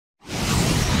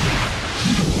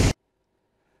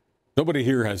Nobody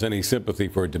here has any sympathy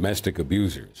for domestic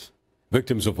abusers,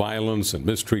 victims of violence and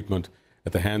mistreatment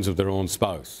at the hands of their own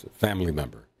spouse, family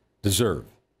member, deserve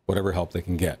whatever help they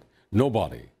can get.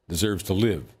 Nobody deserves to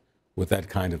live with that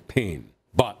kind of pain.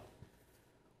 But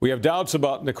we have doubts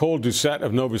about Nicole Doucette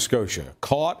of Nova Scotia,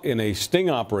 caught in a sting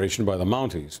operation by the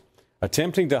Mounties,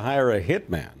 attempting to hire a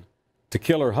hitman to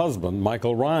kill her husband,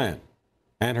 Michael Ryan.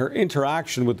 And her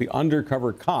interaction with the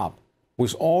undercover cop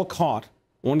was all caught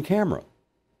on camera.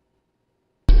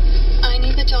 I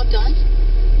need the job done.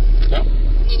 Yeah.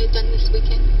 Need it done this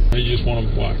weekend. You just want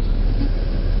them whacked.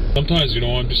 Sometimes,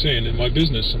 I'm just saying, in my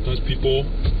business, sometimes people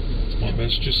want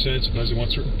messages sent, sometimes they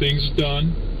want certain things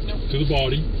done to the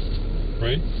body,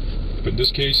 right? But in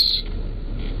this case,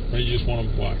 right, you just want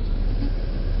them whacked.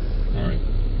 All right.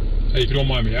 Hey, if you don't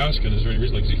mind me asking, is there any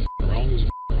reason, like, is he f***ing around? Was he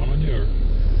f***ing around on you, or?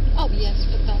 Oh, yes,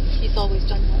 but he's always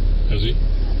done that. Has he?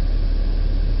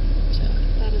 So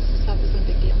that wasn't a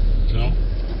big deal. No?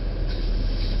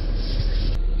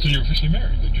 So you're officially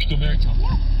married? You're still married to him?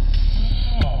 Yeah.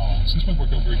 Oh, so this might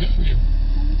work out very good for you.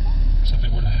 If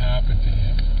something were to happen to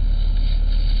him.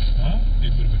 Huh?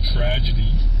 Maybe a bit of a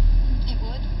tragedy. It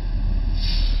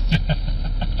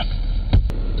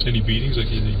would. Any beatings? Like,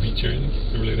 did he beat you or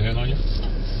anything? Ever laid a hand on you?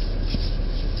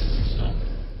 No.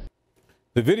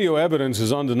 The video evidence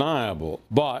is undeniable,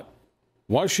 but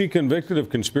was she convicted of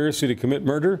conspiracy to commit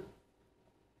murder?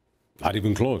 Not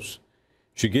even close.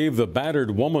 She gave the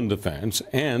battered woman defense,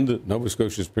 and Nova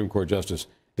Scotia Supreme Court Justice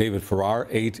David Farrar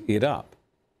ate it up,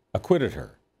 acquitted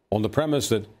her on the premise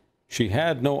that she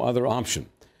had no other option.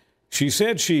 She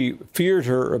said she feared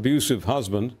her abusive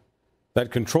husband,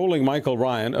 that controlling Michael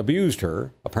Ryan abused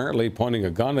her, apparently pointing a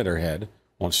gun at her head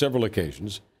on several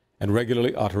occasions and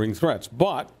regularly uttering threats.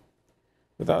 But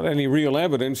without any real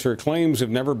evidence, her claims have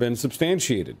never been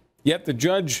substantiated. Yet the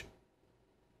judge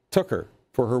took her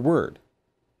for her word,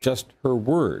 just her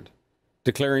word,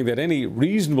 declaring that any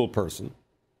reasonable person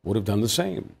would have done the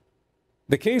same.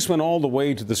 The case went all the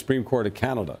way to the Supreme Court of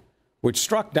Canada, which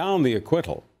struck down the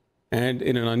acquittal and,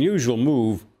 in an unusual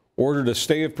move, ordered a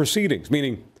stay of proceedings,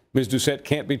 meaning Ms. Doucette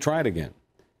can't be tried again.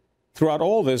 Throughout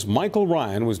all this, Michael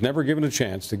Ryan was never given a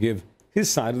chance to give his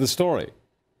side of the story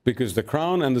because the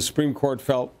Crown and the Supreme Court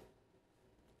felt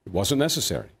it wasn't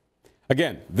necessary.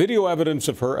 Again, video evidence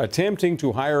of her attempting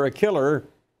to hire a killer.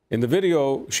 In the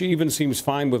video, she even seems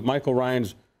fine with Michael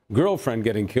Ryan's girlfriend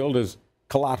getting killed as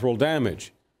collateral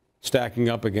damage, stacking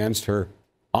up against her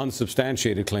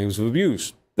unsubstantiated claims of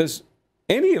abuse. Does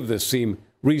any of this seem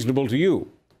reasonable to you?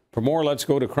 For more, let's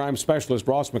go to crime specialist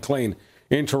Ross McLean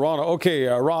in Toronto. Okay,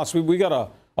 Ross, we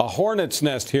got a hornet's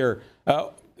nest here.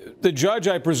 The judge,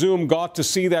 I presume, got to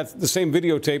see the same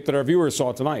videotape that our viewers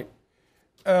saw tonight.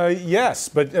 Yes,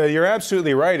 but you're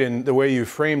absolutely right in the way you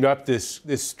framed up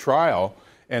this trial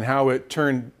and how it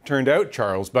turned out,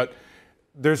 Charles. But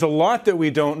there's a lot that we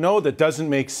don't know that doesn't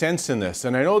make sense in this.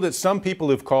 And I know that some people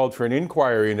have called for an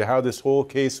inquiry into how this whole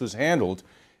case was handled.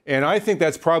 And I think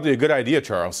that's probably a good idea,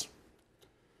 Charles.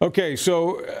 Okay,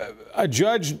 so a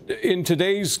judge in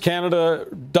today's Canada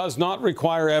does not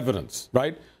require evidence,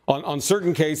 right? On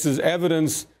certain cases,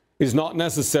 evidence is not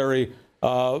necessary.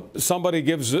 Somebody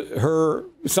gives her,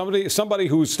 somebody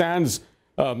who stands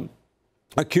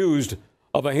accused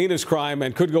of a heinous crime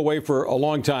and could go away for a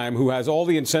long time, who has all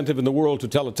the incentive in the world to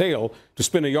tell a tale, to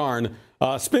spin a yarn,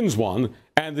 spins one,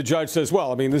 and the judge says,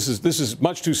 well, I mean, this is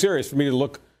much too serious for me to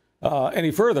look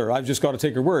any further. I've just got to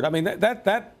take her word. I mean,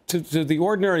 that to the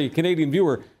ordinary Canadian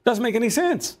viewer doesn't make any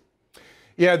sense.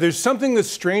 Yeah, there's something that's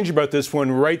strange about this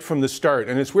one right from the start,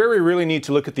 and it's where we really need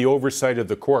to look at the oversight of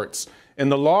the courts. And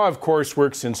the law, of course,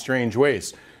 works in strange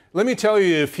ways. Let me tell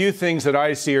you a few things that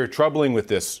I see are troubling with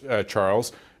this,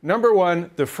 Charles. Number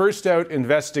one, the first out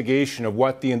investigation of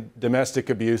what the domestic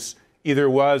abuse either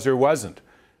was or wasn't.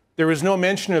 There was no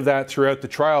mention of that throughout the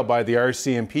trial by the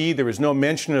RCMP. There was no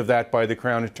mention of that by the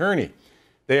Crown Attorney.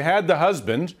 They had the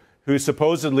husband, who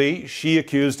supposedly she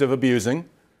accused of abusing,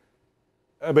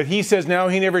 but he says now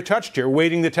he never touched her,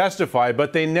 waiting to testify,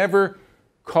 but they never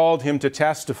called him to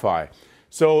testify.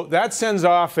 So that sends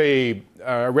off a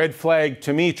red flag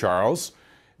to me, Charles,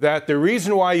 that the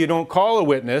reason why you don't call a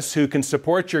witness who can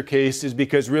support your case is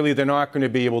because really they're not going to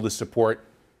be able to support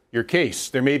your case.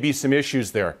 There may be some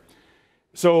issues there.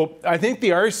 So I think the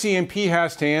RCMP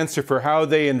has to answer for how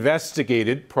they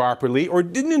investigated properly or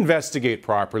didn't investigate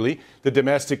properly the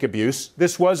domestic abuse.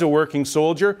 This was a working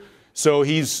soldier, so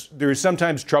there's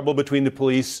sometimes trouble between the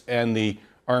police and the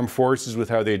armed forces with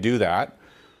how they do that.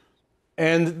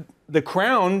 And the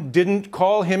Crown didn't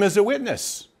call him as a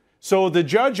witness. So the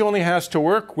judge only has to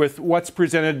work with what's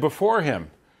presented before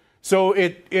him. So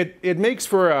it makes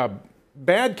for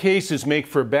bad cases make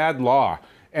for bad law.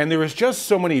 And there is just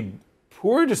so many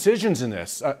poor decisions in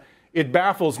this. It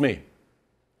baffles me.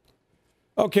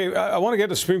 Okay, I want to get to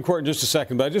the Supreme Court in just a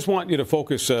second, but I just want you to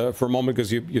focus for a moment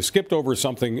because you skipped over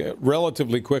something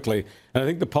relatively quickly, and I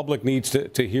think the public needs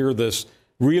to hear this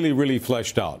really, really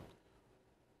fleshed out.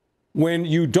 When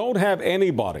you don't have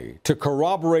anybody to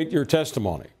corroborate your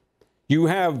testimony, you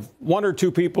have one or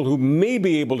two people who may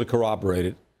be able to corroborate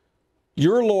it,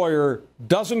 your lawyer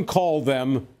doesn't call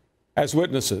them as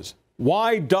witnesses.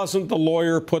 Why doesn't the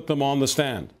lawyer put them on the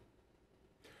stand?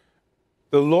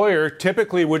 The lawyer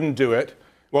typically wouldn't do it.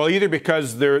 Well, either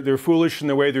because they're foolish in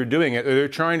the way they're doing it, or they're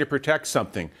trying to protect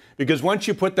something. Because once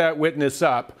you put that witness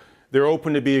up, they're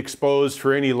open to be exposed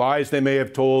for any lies they may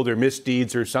have told or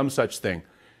misdeeds or some such thing.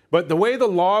 But the way the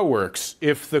law works,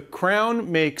 if the Crown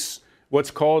makes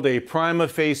what's called a prima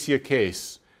facie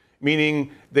case,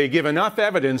 meaning they give enough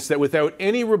evidence that without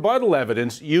any rebuttal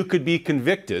evidence, you could be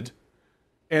convicted,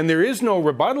 and there is no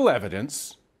rebuttal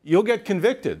evidence, you'll get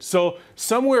convicted. So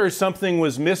somewhere something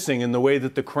was missing in the way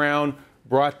that the Crown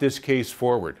brought this case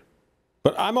forward.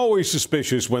 But I'm always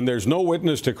suspicious when there's no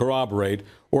witness to corroborate,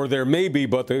 or there may be,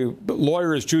 but the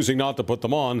lawyer is choosing not to put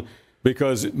them on,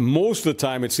 because most of the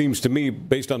time, it seems to me,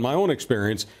 based on my own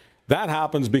experience, that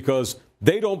happens because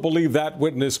they don't believe that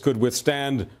witness could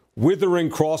withstand withering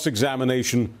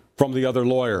cross-examination from the other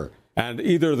lawyer. And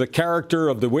either the character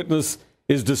of the witness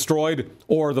is destroyed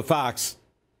or the facts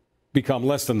become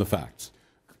less than the facts.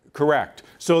 Correct.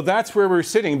 So that's where we're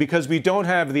sitting because we don't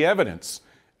have the evidence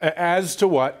as to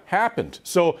what happened.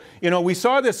 So, we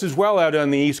saw this as well out on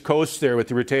the East Coast there with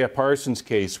the Rehtaeh Parsons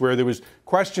case, where there was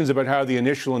questions about how the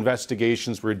initial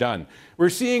investigations were done. We're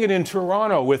seeing it in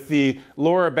Toronto with the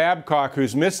Laura Babcock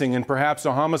who's missing and perhaps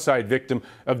a homicide victim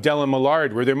of Della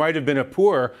Millard, where there might have been a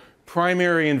poor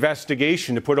primary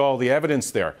investigation to put all the evidence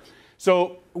there.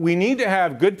 So we need to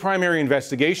have good primary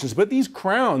investigations, but these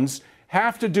Crowns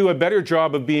have to do a better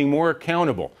job of being more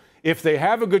accountable. If they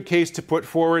have a good case to put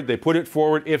forward, they put it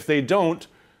forward. If they don't,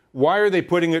 why are they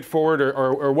putting it forward,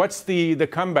 or what's the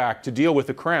comeback to deal with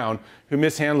the Crown who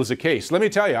mishandles a case? Let me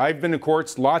tell you, I've been to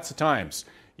courts lots of times.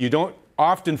 You don't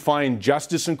often find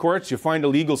justice in courts. You find a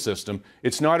legal system.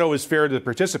 It's not always fair to the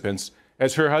participants,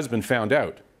 as her husband found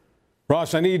out.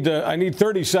 Ross, I need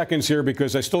 30 seconds here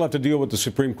because I still have to deal with the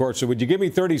Supreme Court. So would you give me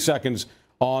 30 seconds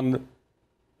on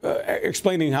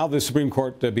explaining how the Supreme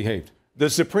Court behaved? The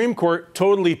Supreme Court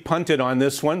totally punted on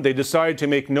this one. They decided to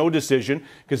make no decision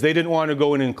because they didn't want to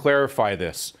go in and clarify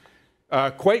this.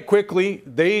 Quite quickly,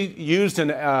 they used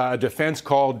a defense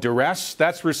called duress.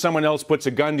 That's where someone else puts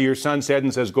a gun to your son's head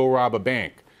and says, go rob a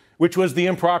bank, which was the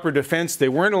improper defense. They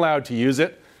weren't allowed to use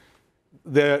it.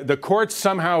 The courts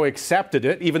somehow accepted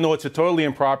it, even though it's a totally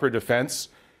improper defense.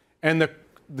 And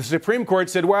the Supreme Court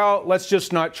said, well, let's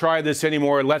just not try this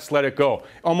anymore. Let's let it go.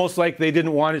 Almost like they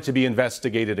didn't want it to be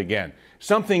investigated again.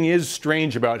 Something is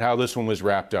strange about how this one was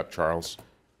wrapped up, Charles.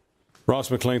 Ross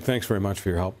McLean, thanks very much for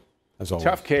your help, as always.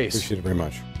 Tough case. Appreciate it very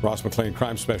much. Ross McLean,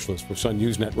 crime specialist for Sun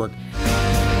News Network.